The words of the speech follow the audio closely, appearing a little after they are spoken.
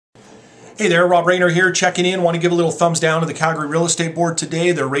Hey there, Rob Reynar here, checking in. Want to give a little thumbs down to the Calgary Real Estate Board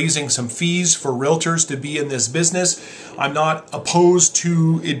today. They're raising some fees for realtors to be in this business. I'm not opposed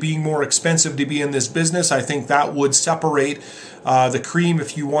to it being more expensive to be in this business. I think that would separate the cream,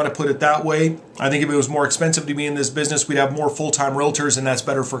 if you want to put it that way. I think if it was more expensive to be in this business, we'd have more full-time realtors, and that's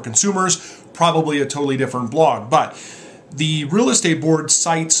better for consumers. Probably a totally different blog. But the Real Estate Board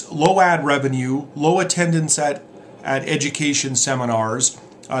cites low ad revenue, low attendance at education seminars,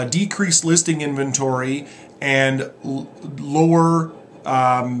 decreased listing inventory, and lower,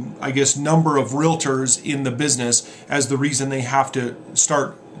 number of realtors in the business as the reason they have to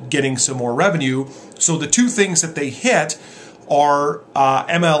start getting some more revenue. So the two things that they hit are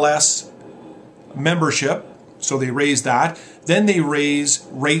MLS membership, so they raise that. Then they raise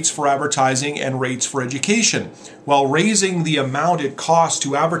rates for advertising and rates for education. While raising the amount it costs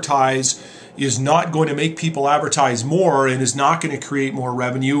to advertise is not going to make people advertise more and is not going to create more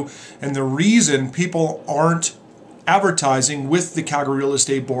revenue. And the reason people aren't advertising with the Calgary Real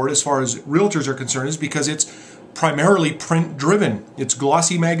Estate Board as far as realtors are concerned is because it's primarily print driven. It's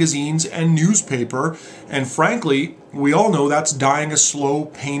glossy magazines and newspaper. And frankly, we all know that's dying a slow,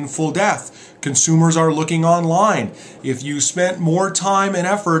 painful death. Consumers are looking online. If you spent more time and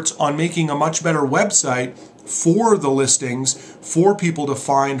efforts on making a much better website for the listings, for people to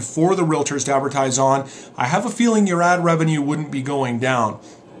find, for the realtors to advertise on, I have a feeling your ad revenue wouldn't be going down.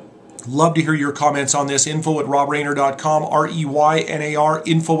 Love to hear your comments on this. Info@robreynar.com, Reynar,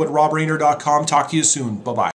 info@robreynar.com. Talk to you soon. Bye-bye.